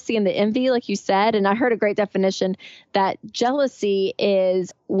jealousy and the envy, like you said. And I heard a great definition that jealousy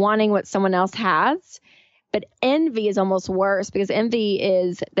is wanting what someone else has. But envy is almost worse, because envy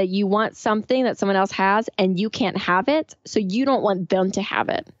is that you want something that someone else has and you can't have it. So you don't want them to have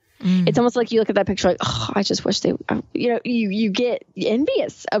it. It's almost like you look at that picture like, oh, I just wish they, you get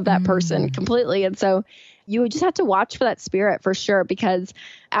envious of that person completely. And so you just have to watch for that spirit for sure, because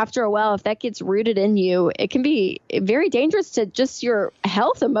after a while, if that gets rooted in you, it can be very dangerous to just your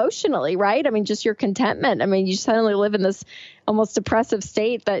health emotionally, right? I mean, just your contentment. I mean, you suddenly live in this almost depressive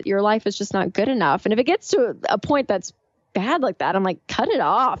state that your life is just not good enough. And if it gets to a point that's bad like that, I'm like, cut it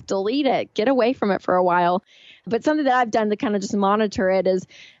off, delete it, get away from it for a while. But something that I've done to kind of just monitor it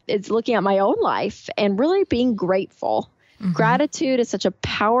is looking at my own life and really being grateful. Gratitude is such a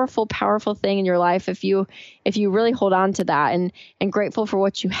powerful, powerful thing in your life if you really hold on to that and grateful for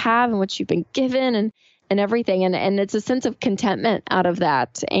what you have and what you've been given and everything. And it's a sense of contentment out of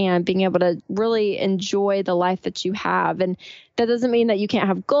that and being able to really enjoy the life that you have. And that doesn't mean that you can't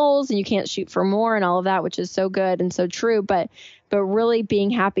have goals and you can't shoot for more and all of that, which is so good and so true, but really being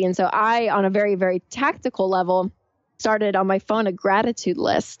happy. And so I, on a very, very tactical level, started on my phone a gratitude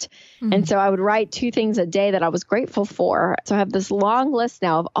list. And so I would write 2 things a day that I was grateful for. So I have this long list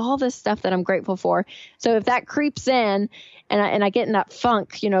now of all this stuff that I'm grateful for. So if that creeps in and I get in that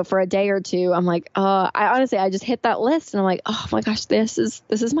funk, for a day or 2, I'm like, I just hit that list and I'm like, oh my gosh, this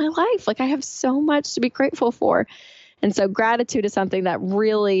is my life. Like, I have so much to be grateful for. And so gratitude is something that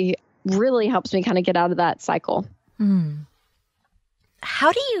really, really helps me kind of get out of that cycle.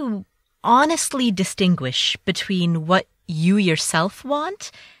 How do you honestly distinguish between what you yourself want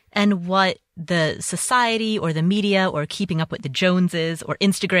and what the society or the media or keeping up with the Joneses or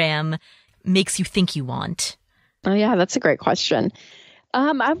Instagram makes you think you want? Oh, yeah, that's a great question.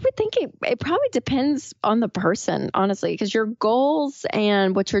 I would think it probably depends on the person, honestly, because your goals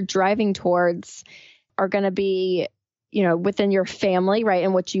and what you're driving towards are going to be, within your family, right?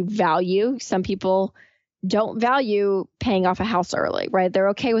 And what you value. Some people don't value paying off a house early, right? They're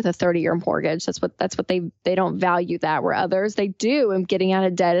okay with a 30-year mortgage. That's what they don't value that, where others, they do. And getting out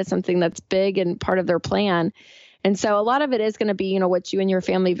of debt is something that's big and part of their plan. And so a lot of it is going to be, what you and your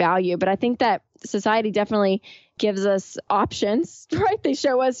family value. But I think that society definitely gives us options, right? They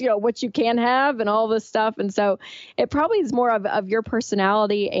show us, what you can have and all this stuff. And so it probably is more of your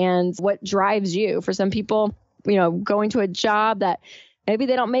personality and what drives you. For some people, going to a job that maybe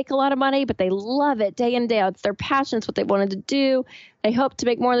they don't make a lot of money, but they love it day in, day out. It's their passion. It's what they wanted to do. They hope to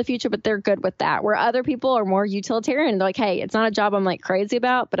make more in the future, but they're good with that. Where other people are more utilitarian. They're like, hey, it's not a job I'm like crazy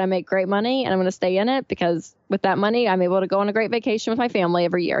about, but I make great money and I'm going to stay in it because with that money, I'm able to go on a great vacation with my family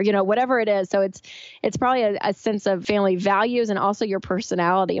every year, whatever it is. So it's probably a sense of family values and also your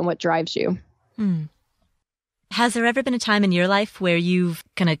personality and what drives you. Has there ever been a time in your life where you've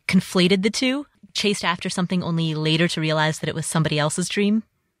kind of conflated the two? Chased after something only later to realize that it was somebody else's dream?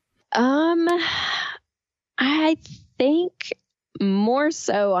 I think more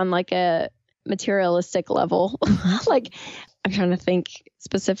so on like a materialistic level. Like I'm trying to think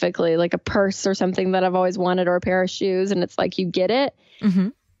specifically like a purse or something that I've always wanted, or a pair of shoes. And it's like, you get it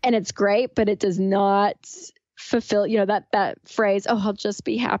and it's great, but it does not fulfill, that phrase, oh, I'll just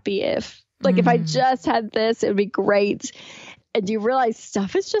be happy if, like, if I just had this, it would be great. And you realize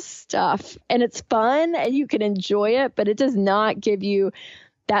stuff is just stuff and it's fun and you can enjoy it, but it does not give you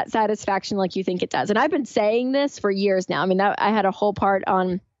that satisfaction like you think it does. And I've been saying this for years now. I mean, I had a whole part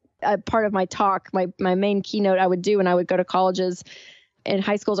on a part of my talk, my main keynote I would do when I would go to colleges and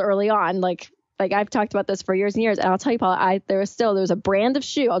high schools early on. Like I've talked about this for years and years. And I'll tell you, Paula, there was a brand of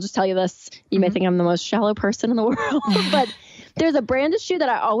shoe. I'll just tell you this. You may think I'm the most shallow person in the world, but there's a brand of shoe that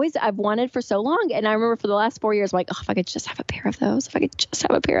I've wanted for so long. And I remember for the last 4 years, I'm like, oh, if I could just have a pair of those,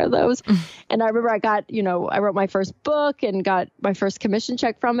 And I remember I got, I wrote my first book and got my first commission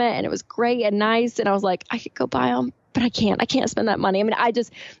check from it. And it was great and nice. And I was like, I could go buy them, but I can't spend that money. I mean, I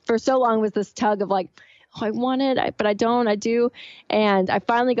just, for so long was this tug of like, oh, I want it, but I don't, I do. And I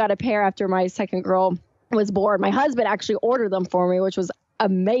finally got a pair after my second girl was born. My husband actually ordered them for me, which was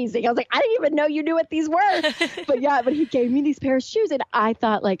amazing. I was like, I didn't even know you knew what these were. But he gave me these pair of shoes and I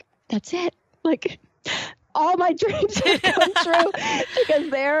thought like, that's it. Like all my dreams have come true because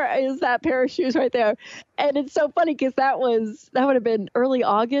there is that pair of shoes right there. And it's so funny because that would have been early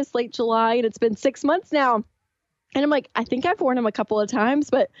August, late July. And it's been 6 months now. And I'm like, I think I've worn them a couple of times,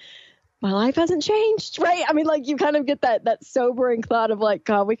 but my life hasn't changed, right? I mean, like you kind of get that sobering thought of like,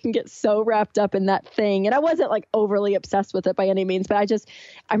 God, we can get so wrapped up in that thing. And I wasn't like overly obsessed with it by any means, but I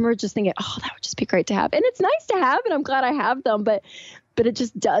remember just thinking, oh, that would just be great to have. And it's nice to have, and I'm glad I have them, but it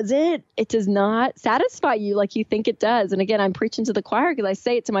just it does not satisfy you like you think it does. And again, I'm preaching to the choir because I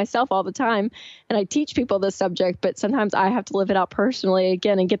say it to myself all the time and I teach people this subject, but sometimes I have to live it out personally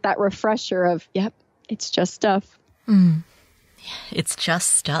again and get that refresher of, yep, it's just stuff. It's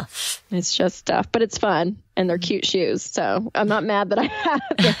just stuff. It's just stuff, but it's fun and they're cute shoes. So I'm not mad that I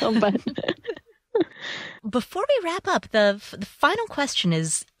have them, but before we wrap up, the final question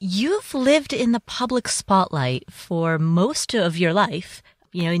is, you've lived in the public spotlight for most of your life,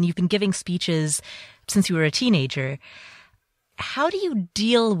 and you've been giving speeches since you were a teenager. How do you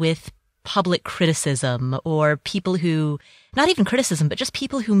deal with public criticism or people who, not even criticism, but just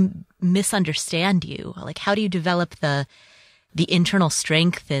people who misunderstand you? Like, how do you develop the internal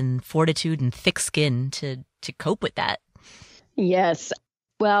strength and fortitude and thick skin to cope with that? Yes.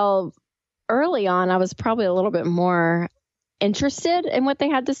 Well, early on, I was probably a little bit more interested in what they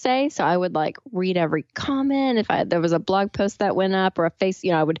had to say. So I would like read every comment. If there was a blog post that went up or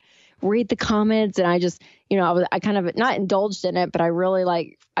I would read the comments and I just, I kind of not indulged in it, but I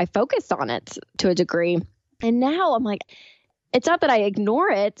really I focused on it to a degree. And now I'm like, it's not that I ignore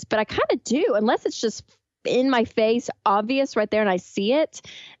it, but I kind of do, unless it's just in my face, obvious right there, and I see it,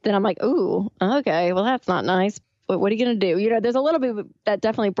 then I'm like, ooh, okay, well, that's not nice. But what are you going to do? There's a little bit that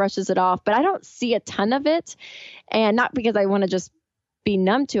definitely brushes it off, but I don't see a ton of it. And not because I want to just be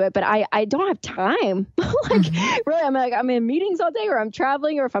numb to it, but I don't have time. Really, I'm in meetings all day, or I'm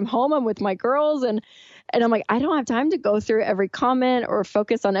traveling, or if I'm home, I'm with my girls. And I'm like, I don't have time to go through every comment or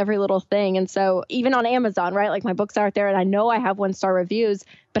focus on every little thing. And so even on Amazon, right? Like my books are out there and I know I have 1-star reviews,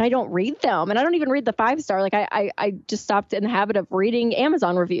 but I don't read them. And I don't even read the 5-star. Like I just stopped in the habit of reading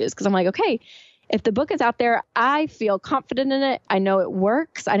Amazon reviews because I'm like, okay, if the book is out there, I feel confident in it. I know it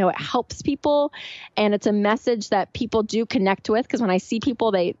works. I know it helps people. And it's a message that people do connect with, because when I see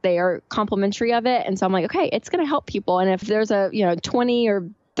people, they are complimentary of it. And so I'm like, okay, it's going to help people. And if there's a 20 or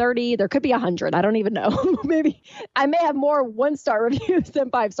 30, there could be 100. I don't even know. Maybe I may have more 1-star reviews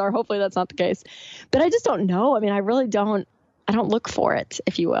than 5-star. Hopefully that's not the case. But I just don't know. I mean, I really don't. I don't look for it,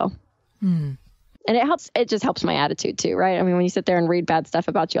 if you will. And it just helps my attitude too, right? I mean, when you sit there and read bad stuff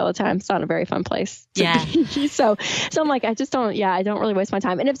about you all the time, it's not a very fun place to be. So I'm like, I don't really waste my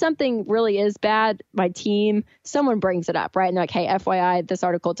time. And if something really is bad, my team, someone brings it up, right? And they're like, hey, FYI, this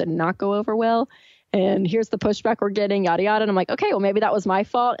article did not go over well. And here's the pushback we're getting, yada, yada. And I'm like, okay, well, maybe that was my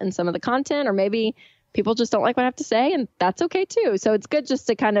fault in some of the content, or maybe people just don't like what I have to say, and that's okay too. So it's good just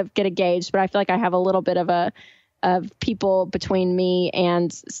to kind of get a gauge, but I feel like I have a little bit of people between me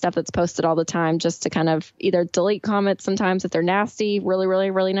and stuff that's posted all the time, just to kind of either delete comments sometimes if they're nasty, really,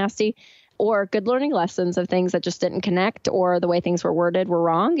 really, really nasty, or good learning lessons of things that just didn't connect, or the way things were worded were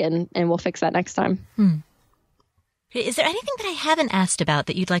wrong, and we'll fix that next time. Is there anything that I haven't asked about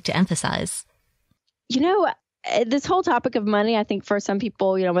that you'd like to emphasize? This whole topic of money, I think for some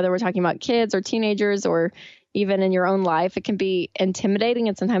people, whether we're talking about kids or teenagers or even in your own life, it can be intimidating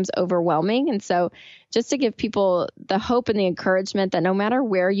and sometimes overwhelming. And so just to give people the hope and the encouragement that no matter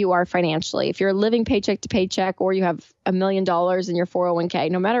where you are financially, if you're living paycheck to paycheck or you have $1 million in your 401k,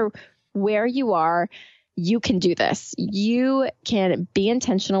 no matter where you are, you can do this. You can be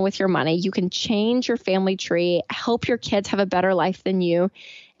intentional with your money. You can change your family tree, help your kids have a better life than you,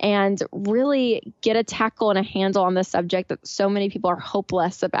 and really get a tackle and a handle on the subject that so many people are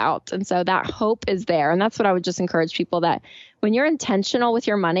hopeless about. And so that hope is there. And that's what I would just encourage people, that when you're intentional with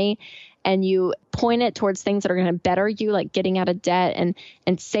your money and you point it towards things that are going to better you, like getting out of debt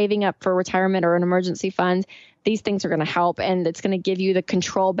and saving up for retirement or an emergency fund, these things are going to help. And it's going to give you the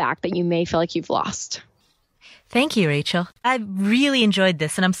control back that you may feel like you've lost. Thank you, Rachel. I really enjoyed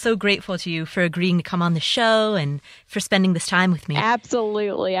this, and I'm so grateful to you for agreeing to come on the show and for spending this time with me.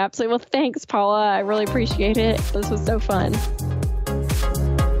 Absolutely. Absolutely. Well, thanks, Paula. I really appreciate it. This was so fun.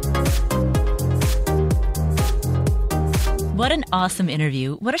 What an awesome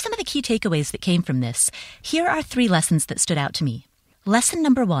interview. What are some of the key takeaways that came from this? Here are 3 lessons that stood out to me. Lesson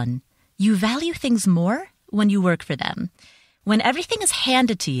number 1, you value things more when you work for them. When everything is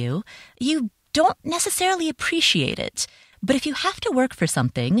handed to you, you don't necessarily appreciate it. But if you have to work for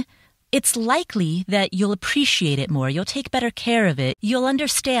something, it's likely that you'll appreciate it more. You'll take better care of it. You'll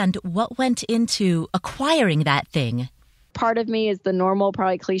understand what went into acquiring that thing. Part of me is the normal,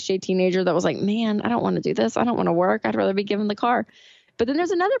 probably cliche teenager that was like, man, I don't want to do this. I don't want to work. I'd rather be given the car. But then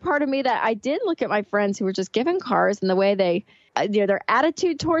there's another part of me that I did look at my friends who were just given cars and the way they, their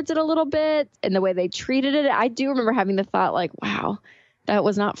attitude towards it a little bit and the way they treated it. I do remember having the thought like, wow, that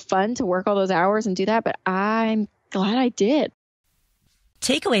was not fun to work all those hours and do that, but I'm glad I did.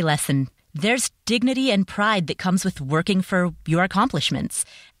 Takeaway lesson. There's dignity and pride that comes with working for your accomplishments.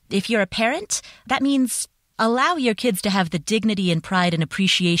 If you're a parent, that means allow your kids to have the dignity and pride and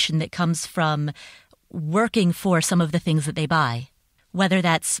appreciation that comes from working for some of the things that they buy, whether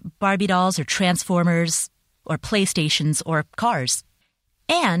that's Barbie dolls or Transformers or PlayStations or cars.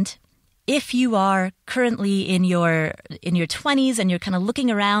 And if you are currently in your 20s and you're kind of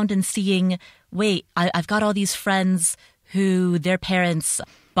looking around and seeing, wait, I've got all these friends who their parents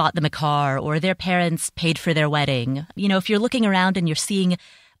bought them a car or their parents paid for their wedding. If you're looking around and you're seeing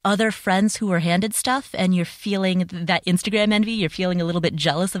other friends who were handed stuff and you're feeling that Instagram envy, you're feeling a little bit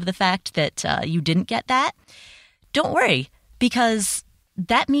jealous of the fact that you didn't get that, don't worry, because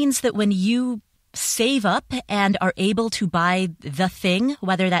that means that when you save up and are able to buy the thing,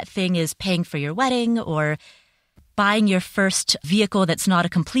 whether that thing is paying for your wedding or buying your first vehicle that's not a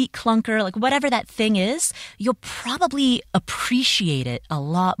complete clunker, like whatever that thing is, you'll probably appreciate it a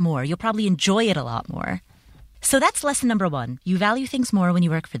lot more. You'll probably enjoy it a lot more. So that's lesson number 1. You value things more when you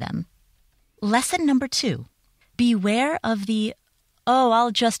work for them. Lesson number 2, beware of the,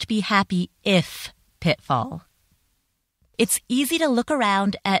 I'll just be happy if pitfall. It's easy to look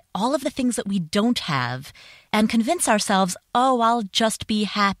around at all of the things that we don't have and convince ourselves, I'll just be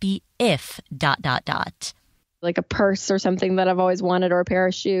happy if ... Like a purse or something that I've always wanted, or a pair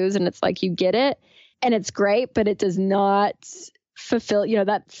of shoes. And it's like, you get it and it's great, but it does not fulfill,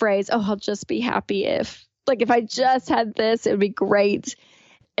 that phrase, I'll just be happy if. Like if I just had this, it would be great.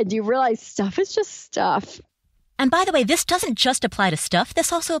 And you realize stuff is just stuff. And by the way, this doesn't just apply to stuff.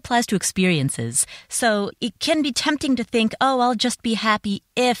 This also applies to experiences. So it can be tempting to think, I'll just be happy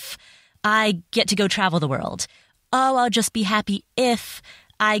if I get to go travel the world. I'll just be happy if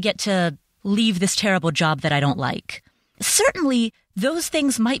I get to leave this terrible job that I don't like. Certainly, those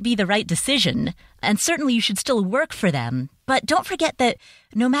things might be the right decision, and certainly you should still work for them. But don't forget that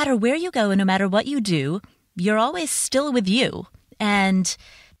no matter where you go and no matter what you do, you're always still with you. And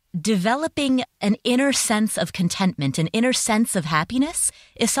developing an inner sense of contentment, an inner sense of happiness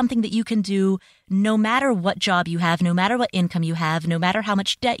is something that you can do no matter what job you have, no matter what income you have, no matter how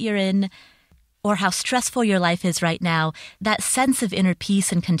much debt you're in, or how stressful your life is right now. That sense of inner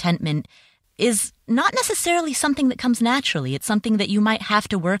peace and contentment is not necessarily something that comes naturally. It's something that you might have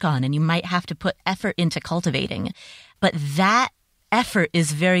to work on and you might have to put effort into cultivating. But that effort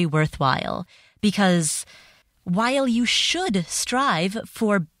is very worthwhile, because while you should strive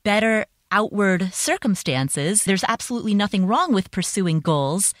for better outward circumstances, there's absolutely nothing wrong with pursuing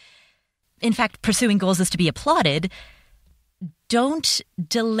goals. In fact, pursuing goals is to be applauded. Don't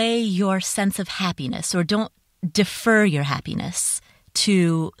delay your sense of happiness, or don't defer your happiness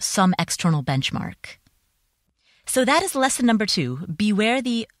to some external benchmark. So that is lesson number 2. Beware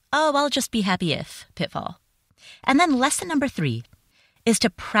the, oh, I'll just be happy if pitfall. And then lesson number 3 is to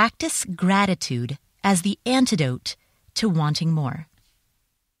practice gratitude as the antidote to wanting more.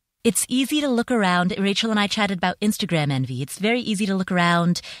 It's easy to look around. Rachel and I chatted about Instagram envy. It's very easy to look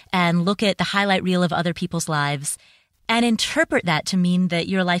around and look at the highlight reel of other people's lives and interpret that to mean that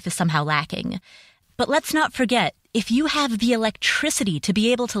your life is somehow lacking. But let's not forget, if you have the electricity to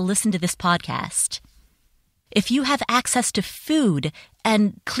be able to listen to this podcast, if you have access to food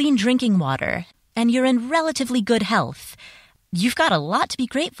and clean drinking water, and you're in relatively good health, you've got a lot to be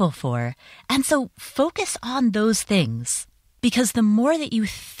grateful for. And so focus on those things, because the more that you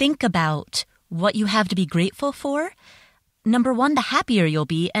think about what you have to be grateful for, number 1, the happier you'll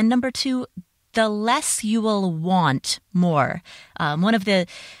be, and number 2, the less you will want more. One of the,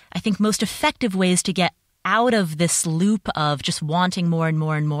 I think, most effective ways to get out of this loop of just wanting more and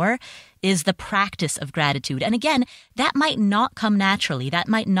more and more is the practice of gratitude. And again, that might not come naturally. That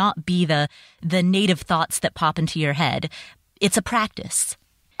might not be the native thoughts that pop into your head. It's a practice.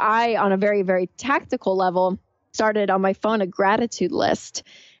 I, on a very, very tactical level, started on my phone a gratitude list.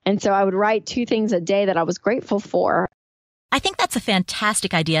 And so I would write 2 things a day that I was grateful for. I think that's a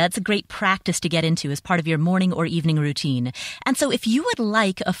fantastic idea. It's a great practice to get into as part of your morning or evening routine. And so if you would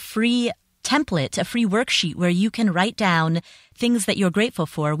like a free template, a free worksheet where you can write down things that you're grateful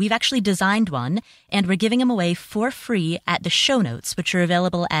for, we've actually designed one, and we're giving them away for free at the show notes, which are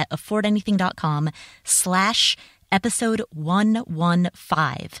available at affordanything.com/episode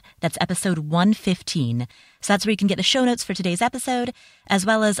 115. That's episode 115. So that's where you can get the show notes for today's episode, as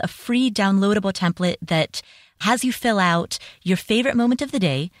well as a free downloadable template that has you fill out your favorite moment of the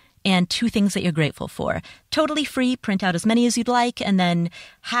day and 2 things that you're grateful for. Totally free. Print out as many as you'd like, and then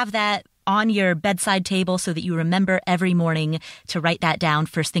have that on your bedside table so that you remember every morning to write that down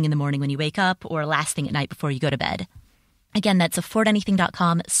first thing in the morning when you wake up, or last thing at night before you go to bed. Again, that's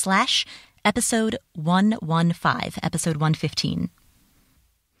affordanything.com/episode 115, episode 115.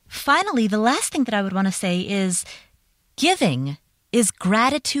 Finally, the last thing that I would want to say is giving is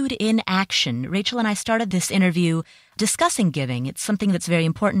gratitude in action. Rachel and I started this interview discussing giving. It's something that's very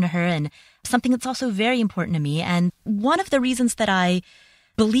important to her and something that's also very important to me. And one of the reasons that I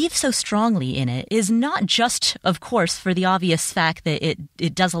believe so strongly in it is not just, of course, for the obvious fact that it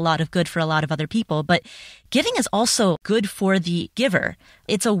does a lot of good for a lot of other people, but giving is also good for the giver.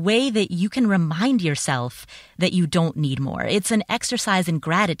 It's a way that you can remind yourself that you don't need more. It's an exercise in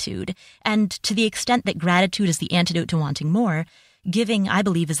gratitude. And to the extent that gratitude is the antidote to wanting more, giving, I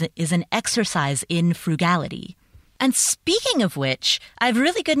believe, is an exercise in frugality. And speaking of which, I have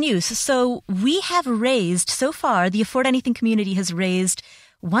really good news. So we have raised, so far, the Afford Anything community has raised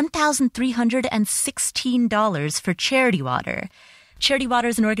 $1,316 for Charity Water. Charity Water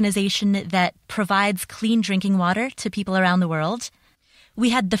is an organization that provides clean drinking water to people around the world.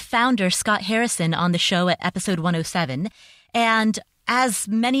 We had the founder, Scott Harrison, on the show at episode 107. And as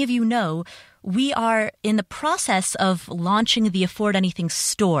many of you know, we are in the process of launching the Afford Anything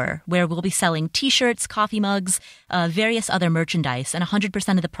store, where we'll be selling t-shirts, coffee mugs, various other merchandise, and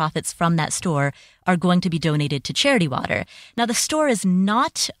 100% of the profits from that store are going to be donated to Charity Water. Now, the store is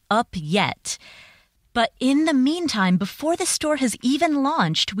not up yet, but in the meantime, before the store has even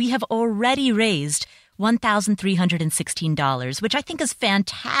launched, we have already raised $1,316, which I think is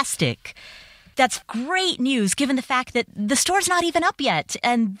fantastic. That's great news, given the fact that the store's not even up yet,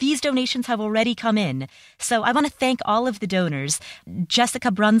 and these donations have already come in. So I want to thank all of the donors: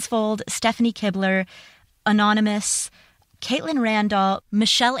 Jessica Brunsfold, Stephanie Kibler, Anonymous, Caitlin Randall,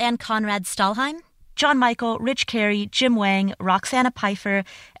 Michelle Ann Conrad Stahlheim, John Michael, Rich Carey, Jim Wang, Roxana Pfeiffer,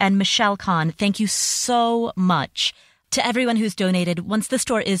 and Michelle Kahn. Thank you so much. To everyone who's donated, once the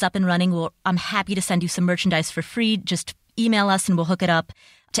store is up and running, I'm happy to send you some merchandise for free. Just email us and we'll hook it up.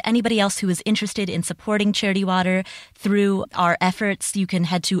 To anybody else who is interested in supporting Charity Water through our efforts, you can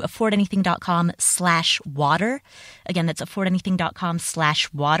head to affordanything.com/water. Again, that's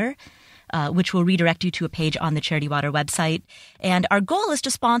affordanything.com/water, which will redirect you to a page on the Charity Water website. And our goal is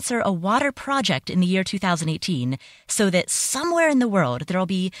to sponsor a water project in the year 2018, so that somewhere in the world there will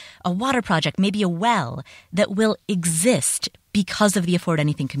be a water project, maybe a well, that will exist because of the Afford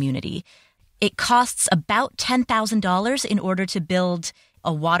Anything community. It costs about $10,000 in order to build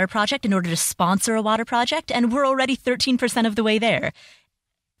a water project, in order to sponsor a water project, and we're already 13% of the way there.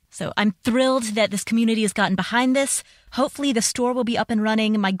 So I'm thrilled that this community has gotten behind this. Hopefully the store will be up and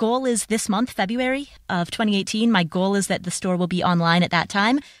running. My goal is this month, February of 2018. My goal is that the store will be online at that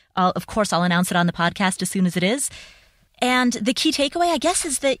time. Of course, I'll announce it on the podcast as soon as it is. And the key takeaway, I guess,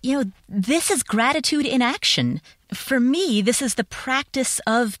 is that, this is gratitude in action. For me, this is the practice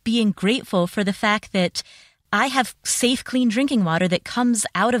of being grateful for the fact that I have safe, clean drinking water that comes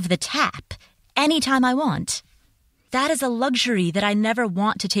out of the tap anytime I want. That is a luxury that I never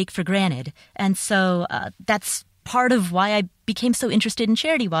want to take for granted. And so that's part of why I became so interested in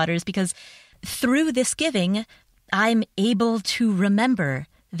Charity Waters, because through this giving, I'm able to remember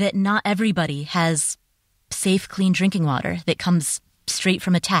that not everybody has safe, clean drinking water that comes straight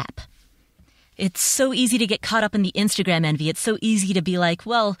from a tap. It's so easy to get caught up in the Instagram envy. It's so easy to be like,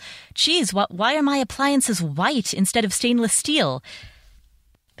 well, geez, why are my appliances white instead of stainless steel?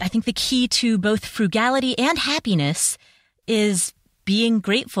 I think the key to both frugality and happiness is being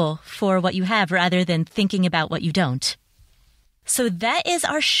grateful for what you have rather than thinking about what you don't. So that is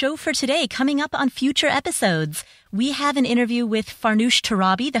our show for today. Coming up on future episodes, we have an interview with Farnoosh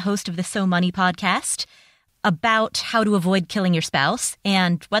Torabi, the host of the So Money podcast, about how to avoid killing your spouse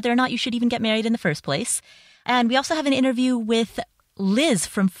and whether or not you should even get married in the first place. And we also have an interview with Liz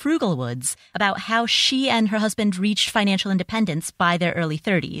from Frugal Woods about how she and her husband reached financial independence by their early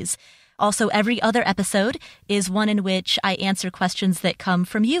 30s. Also, every other episode is one in which I answer questions that come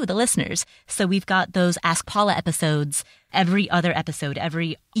from you, the listeners. So we've got those Ask Paula episodes, every other episode,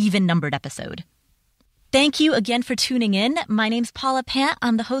 every even-numbered episode. Thank you again for tuning in. My name's Paula Pant.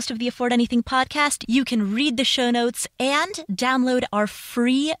 I'm the host of the Afford Anything podcast. You can read the show notes and download our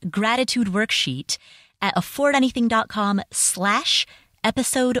free gratitude worksheet at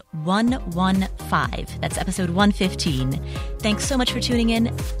affordanything.com/episode 115. That's episode 115. Thanks so much for tuning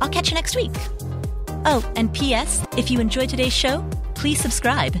in. I'll catch you next week. Oh, and P.S., if you enjoyed today's show, please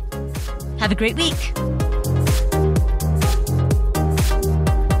subscribe. Have a great week.